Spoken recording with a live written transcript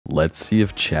Let's see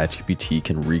if ChatGPT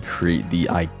can recreate the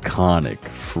iconic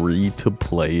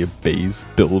free-to-play base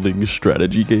building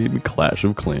strategy game Clash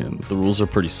of Clans. The rules are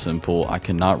pretty simple. I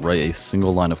cannot write a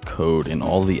single line of code, and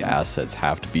all the assets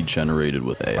have to be generated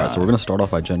with AI. Alright, so we're going to start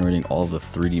off by generating all of the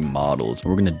 3D models, and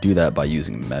we're going to do that by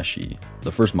using Meshy.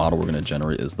 The first model we're going to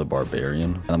generate is the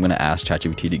Barbarian, and I'm going to ask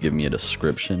ChatGPT to give me a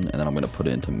description, and then I'm going to put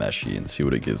it into Meshy and see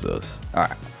what it gives us.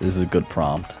 Alright, this is a good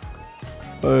prompt.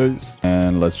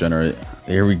 And let's generate.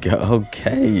 Here we go.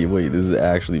 Okay, wait, this is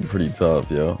actually pretty tough,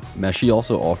 yo. Meshy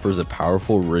also offers a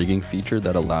powerful rigging feature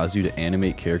that allows you to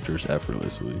animate characters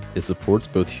effortlessly. It supports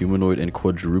both humanoid and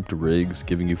quadruped rigs,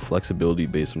 giving you flexibility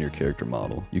based on your character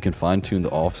model. You can fine-tune the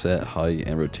offset, height,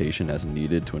 and rotation as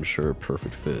needed to ensure a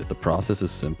perfect fit. The process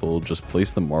is simple. Just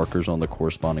place the markers on the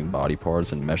corresponding body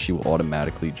parts, and Meshy will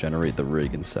automatically generate the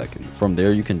rig in seconds. From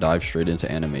there, you can dive straight into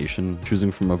animation,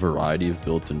 choosing from a variety of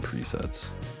built-in presets.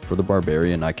 For the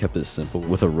Barbarian, I kept it simple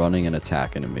with a running and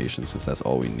attack animation since that's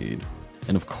all we need.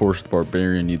 And of course, the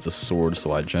Barbarian needs a sword,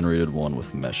 so I generated one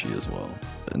with Meshy as well.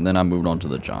 And then I moved on to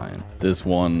the Giant. This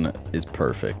one is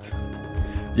perfect.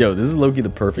 Yo, this is low-key the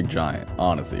perfect Giant,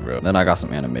 honestly, bro. Then I got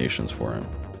some animations for him.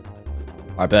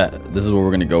 I bet this is what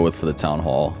we're gonna go with for the Town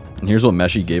Hall. And here's what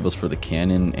Meshy gave us for the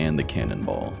cannon and the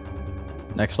cannonball.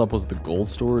 Next up was the gold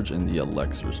storage and the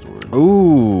elixir storage.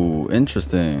 Ooh,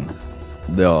 interesting.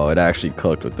 No, it actually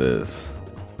cooked with this.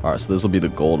 Alright, so this will be the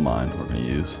gold mine we're gonna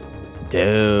use.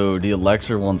 Dude, the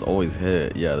elixir one's always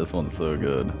hit. Yeah, this one's so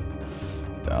good.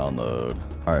 Download.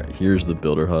 Alright, here's the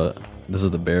builder hut. This is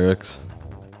the barracks.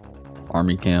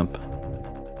 Army camp.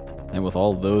 And with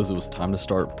all of those, it was time to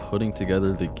start putting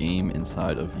together the game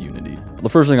inside of Unity. The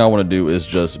first thing I want to do is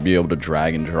just be able to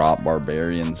drag and drop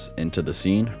barbarians into the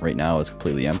scene. Right now it's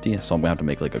completely empty, so I'm gonna have to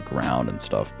make like a ground and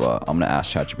stuff, but I'm gonna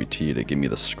ask ChatGPT to give me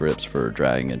the scripts for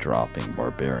dragging and dropping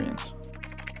barbarians.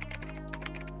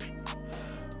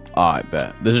 I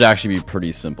bet. This should actually be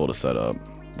pretty simple to set up.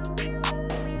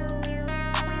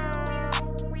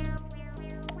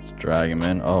 Let's drag him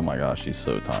in. Oh my gosh, he's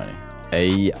so tiny.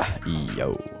 Hey,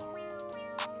 yo.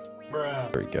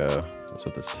 There we go. That's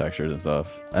with this textures and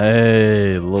stuff.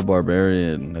 Hey, the little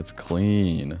barbarian. That's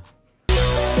clean.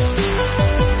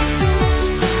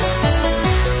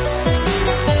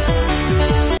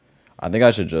 I think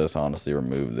I should just honestly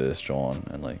remove this, John,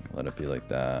 and like let it be like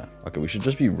that. Okay, we should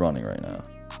just be running right now.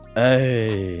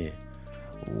 Hey,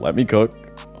 let me cook.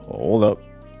 Hold up.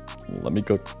 Let me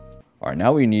cook. All right,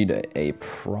 now we need a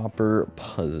proper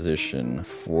position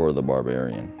for the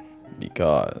barbarian,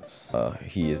 because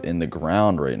he is in the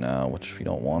ground right now, which we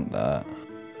don't want that.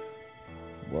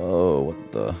 Whoa,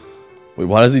 what the? Wait,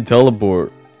 why does he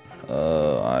teleport?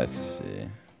 I see.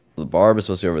 The barb is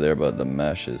supposed to be over there, but the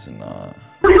mesh is not.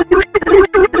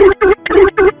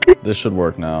 This should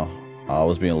work now. I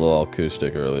was being a little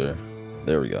acoustic earlier.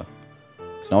 There we go.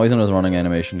 So now he's in his running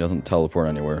animation, doesn't teleport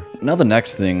anywhere. Now the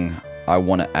next thing I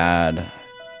want to add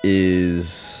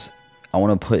is I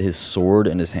want to put his sword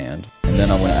in his hand, and then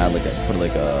I want to add like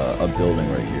a building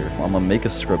right here. I'm gonna make a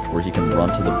script where he can run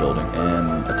to the building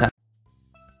and attack.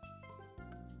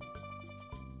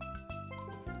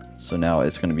 So now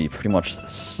it's gonna be pretty much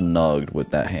snugged with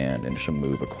that hand, and it should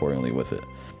move accordingly with it.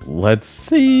 Let's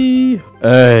see.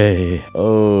 Hey.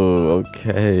 Oh,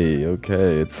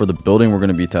 okay. For the building we're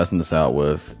gonna be testing this out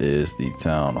with is the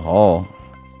Town Hall.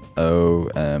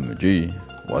 OMG.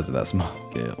 Why is it that small?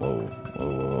 Okay,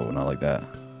 whoa, not like that.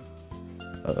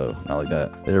 Uh-oh, not like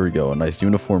that. There we go, a nice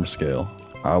uniform scale.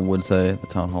 I would say the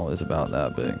Town Hall is about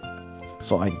that big.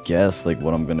 So I guess like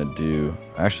what I'm gonna do,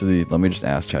 actually, let me just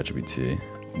ask ChatGPT.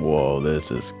 Whoa, this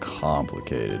is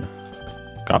complicated.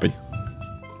 Copy.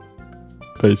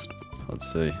 Paste.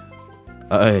 Let's see.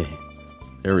 Hey,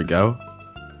 there we go.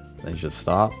 Then just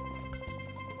stop.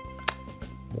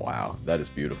 Wow, that is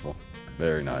beautiful.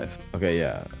 Very nice. Okay,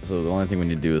 yeah. So the only thing we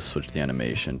need to do is switch the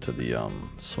animation to the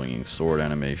swinging sword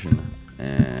animation,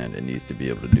 and it needs to be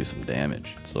able to do some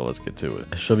damage. So let's get to it.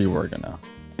 It should be working now.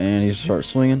 And he starts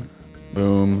swinging.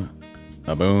 Boom,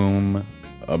 a boom,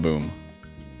 a boom.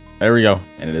 There we go.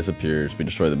 And it disappears. We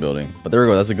destroy the building. But there we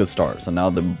go. That's a good start. So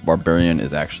now the barbarian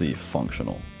is actually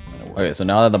functional. Okay, so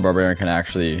now that the barbarian can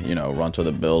actually, you know, run to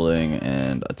the building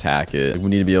and attack it, we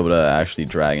need to be able to actually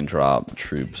drag and drop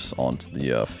troops onto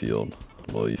the field.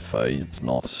 I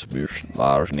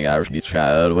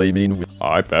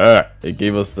bet. It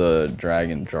gave us the drag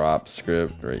and drop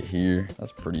script right here.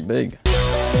 That's pretty big.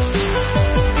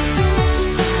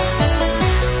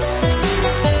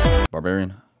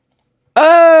 Barbarian.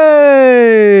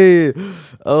 Hey!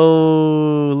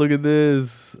 Oh, look at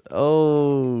this.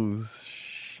 Oh,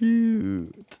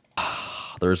 shoot.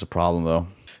 There's a problem though.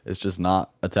 It's just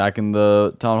not attacking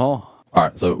the town hall. All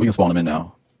right, so we can spawn them in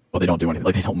now, but they don't do anything.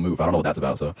 Like, they don't move. I don't know what that's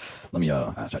about. So let me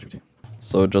ask ChatGPT.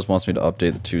 So it just wants me to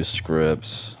update the 2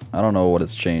 scripts. I don't know what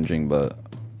it's changing, but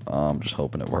I'm just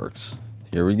hoping it works.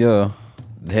 Here we go.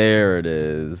 There it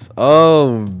is.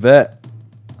 Oh, bet.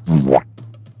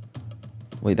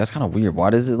 Wait, that's kind of weird.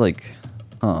 Why does it like...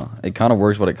 Huh. It kind of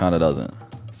works, but it kind of doesn't.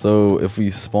 So if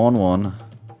we spawn one,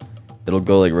 it'll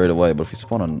go like right away. But if we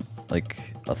spawn on like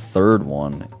a 3rd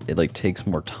one, it like takes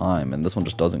more time. And this one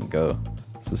just doesn't go.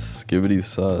 This is skibbity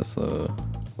sus.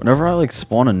 Whenever I like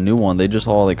spawn a new one, they just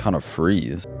all like kind of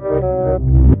freeze.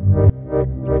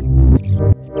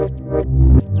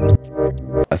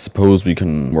 I suppose we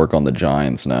can work on the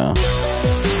giants now.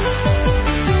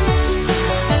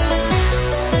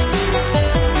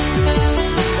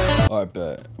 Alright,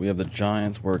 bet. We have the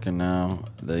giants working now.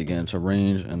 They get into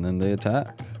range and then they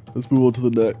attack. Let's move on to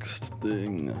the next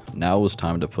thing. Now it's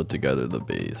time to put together the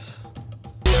base.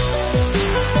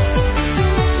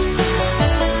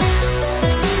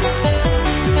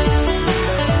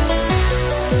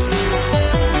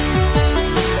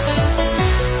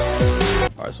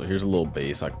 So here's a little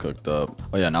base I cooked up.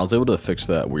 Oh yeah, and I was able to fix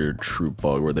that weird troop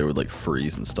bug where they would like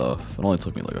freeze and stuff. It only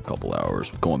took me like a couple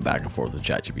hours going back and forth with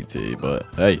ChatGPT, but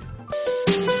hey.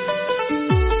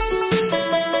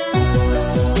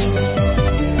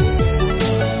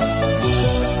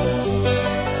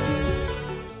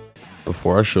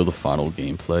 Before I show the final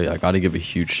gameplay, I gotta give a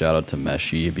huge shout out to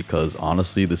Meshy because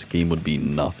honestly this game would be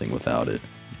nothing without it.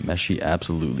 Meshy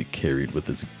absolutely carried with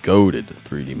its goated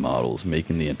 3D models,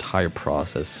 making the entire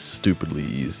process stupidly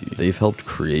easy. They've helped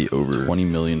create over 20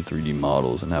 million 3D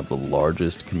models and have the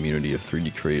largest community of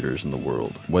 3D creators in the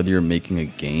world. Whether you're making a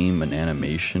game, an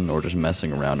animation, or just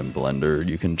messing around in Blender,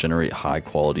 you can generate high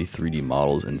quality 3D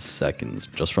models in seconds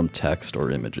just from text or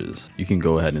images. You can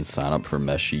go ahead and sign up for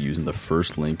Meshy using the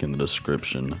first link in the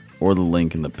description or the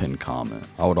link in the pinned comment.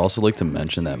 I would also like to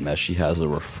mention that Meshy has a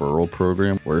referral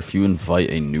program where if you invite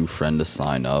a new friend to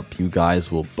sign up, you guys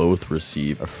will both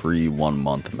receive a free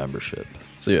 1-month membership.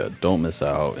 So yeah, don't miss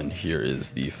out, and here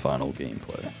is the final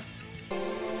gameplay.